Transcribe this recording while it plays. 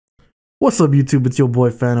What's up, YouTube? It's your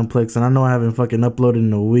boy Phantomplex, and I know I haven't fucking uploaded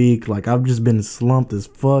in a week. Like, I've just been slumped as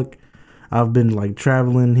fuck. I've been like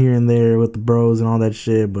traveling here and there with the bros and all that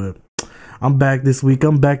shit, but I'm back this week.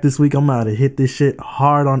 I'm about to hit this shit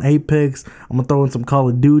hard on Apex. I'm gonna throw in some Call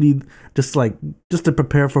of Duty, just to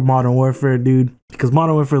prepare for Modern Warfare, dude. Because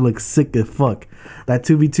Modern Warfare looks sick as fuck. That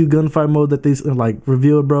 2v2 gunfight mode that they like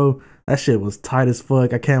revealed, bro, that shit was tight as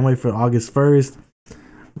fuck. I can't wait for August 1st.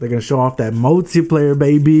 They're gonna show off that multiplayer,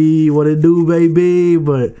 baby. What it do, baby?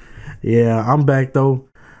 But yeah, I'm back though.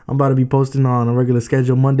 I'm about to be posting on a regular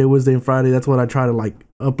schedule Monday, Wednesday, and Friday. That's what I try to like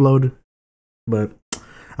upload. But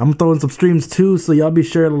I'm throwing some streams too, so y'all be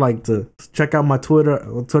sure to check out my Twitter.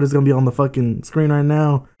 Twitter's gonna be on the fucking screen right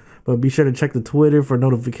now. But be sure to check the Twitter for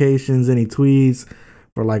notifications, any tweets,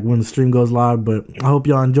 for like when the stream goes live. But I hope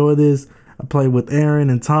y'all enjoy this. I play with Aaron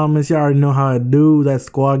and Thomas. Y'all already know how I do. That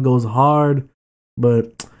squad goes hard.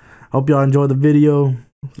 But hope y'all enjoy the video.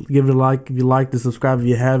 Give it a like if you liked it, subscribe if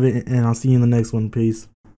you haven't, and I'll see you in the next one. Peace.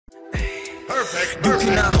 Perfect. You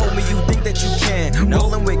cannot hold me, you think that you can.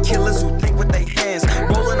 Rolling with killers who think with their hands.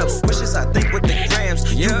 Rolling up swishes, I think with the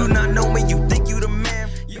grams. You do not know me, you think you the man.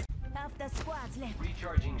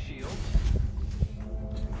 Recharging shields.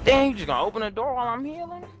 Dang, you just gonna open the door while I'm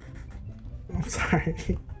healing? I'm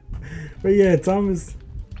sorry. But yeah, Thomas.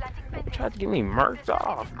 Tried to get me murked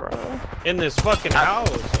off, bro. In this fucking house.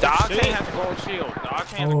 Dog can't have to go shield. Dog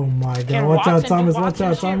can't. Oh my god. Can Watch out, Watson Thomas. do Watch Watson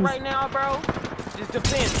out, shit Thomas. right now, bro. Just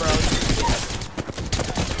defend,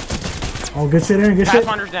 bro. Oh, good shit, Aaron. Good shit.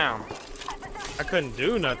 Pathfinder's down. I couldn't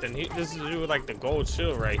do nothing. This is with like the gold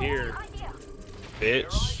shield right here.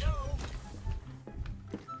 Bitch.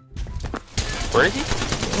 Where is he?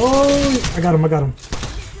 Oh, I got him.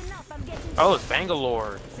 Oh, it's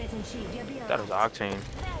Bangalore. That was Octane.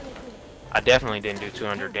 I definitely didn't do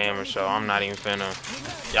 200 damage, so I'm not even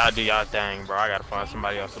finna. Y'all do y'all thing, bro. I gotta find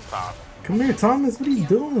somebody else to pop. Come here, Thomas. What are you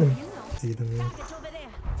doing? See them, man.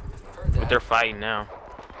 But they're fighting now.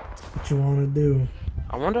 What you want to do?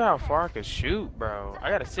 I wonder how far I could shoot, bro.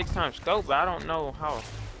 I got a 6x scope, but I don't know how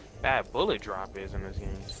bad bullet drop is in this game.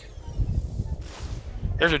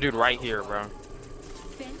 There's a dude right here, bro.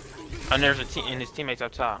 And there's and his teammates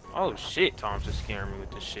up top. Oh shit, Tom's just scaring me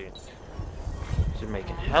with this shit. He's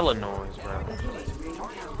making hella noise, bro.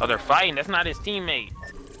 Oh, they're fighting. That's not his teammate.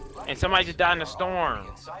 And somebody just died in a storm.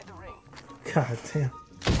 God damn.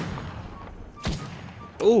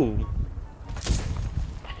 Ooh.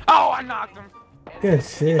 Oh, I knocked him. Good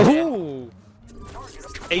shit. Ooh.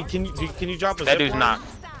 Hey, can you drop a That zip dude's line? knocked.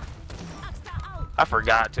 I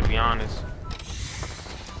forgot, to be honest.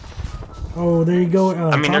 Oh, there you go.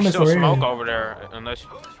 I mean, Thomas there's still or smoke Aaron. over there, unless.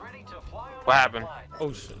 What happened?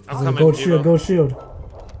 Oh shit. I'm Oh, coming. gold Devo. shield, gold shield.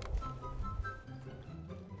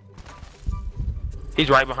 He's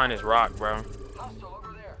right behind his rock, bro.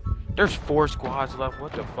 There's 4 squads left.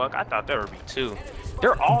 What the fuck? I thought there would be 2.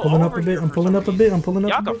 They're all I'm pulling up over a bit. here I'm for pulling some up a reason. bit. I'm pulling up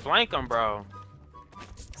Y'all a can bit. flank them, bro.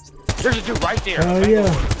 There's a dude right there. Oh yeah.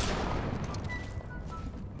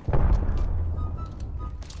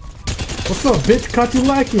 What's up, bitch? Caught you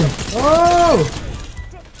lacking. Oh!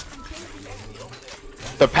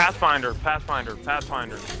 The Pathfinder's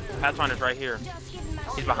right here.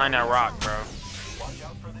 He's behind that rock, bro.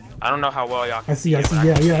 I don't know how well y'all can I see. it, but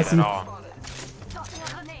Yeah, can't I it see. at all.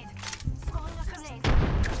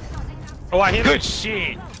 Oh, I hit him. Good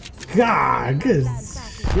shit. God, good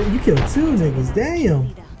shit. You killed 2 niggas.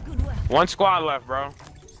 Damn. 1 squad left, bro.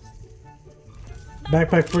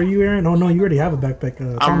 Backpack for you, Aaron? Oh no, you already have a backpack.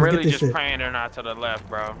 I'm Thomas, really get this just shit. praying they're not to the left,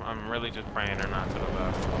 bro. I'm really just praying they're not to the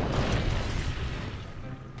left.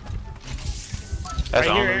 That's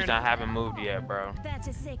Right the here, only reason I haven't moved yet, bro.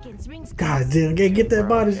 God damn, get that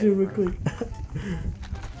body shit real quick.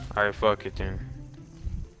 Alright, fuck it then.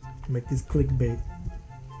 Make this clickbait.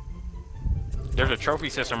 There's a trophy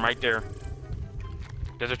system right there.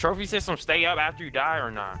 Does a trophy system stay up after you die or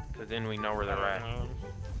not? Because then we know where they're at.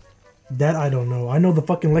 That I don't know. I know the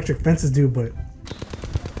fucking electric fences do, but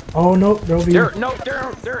oh no, they're over here.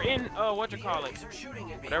 They're in what you call it?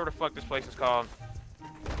 Whatever the fuck this place is called.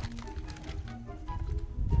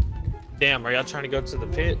 Damn, are y'all trying to go to the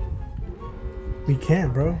pit? We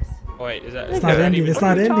can't, bro. Oh, wait, is that? It's not ending. It's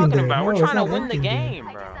not ending there. No, We're it's trying to not win the ending there.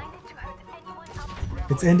 game, bro.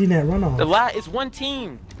 It's ending at runoff. It's 1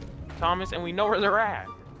 team, Thomas, and we know where they're at.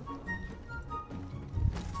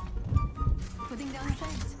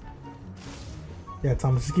 Yeah,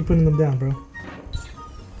 Thomas, just keep putting them down, bro.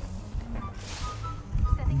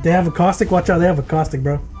 They have a caustic. Watch out, they have a caustic,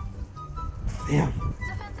 bro. Damn.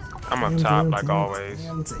 I'm up top like always.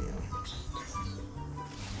 Damn.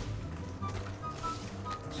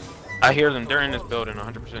 I hear them. They're in this building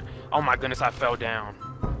 100%. Oh my goodness, I fell down.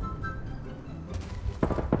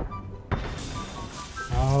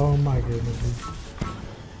 Oh my goodness.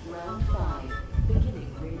 Round 5,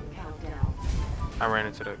 beginning ring countdown. I ran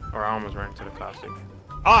into the, or I almost ran into the caustic.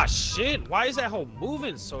 Ah, shit. Why is that hole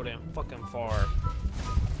moving so damn fucking far?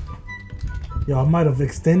 Yo, I might have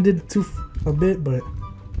extended a bit, but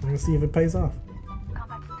I'm gonna see if it pays off.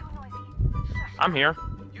 I'm here.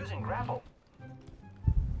 Using grapple.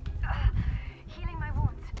 Healing my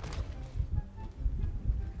wounds.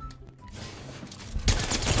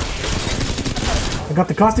 I got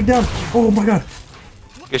the caustic down. Oh my god.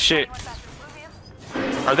 Good shit.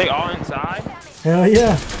 Are they all inside? Hell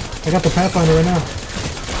yeah. I got the Pathfinder right now.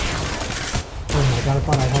 Oh my god, I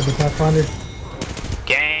thought I had the Pathfinder.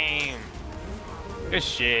 Game. Good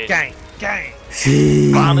shit. Gang, gang.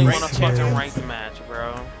 Finally won a Jeez. fucking ranked match,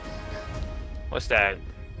 bro. What's that?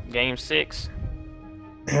 Game 6?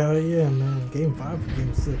 Hell yeah, man. Game 5 for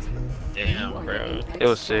game 6, man. Damn, bro. It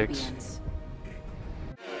was 6.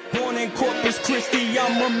 Born in Corpus Christi,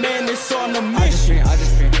 I'm a man that's on a mission. I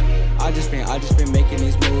just been making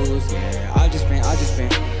these moves, yeah. I just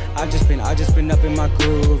been up in my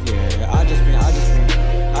groove, yeah.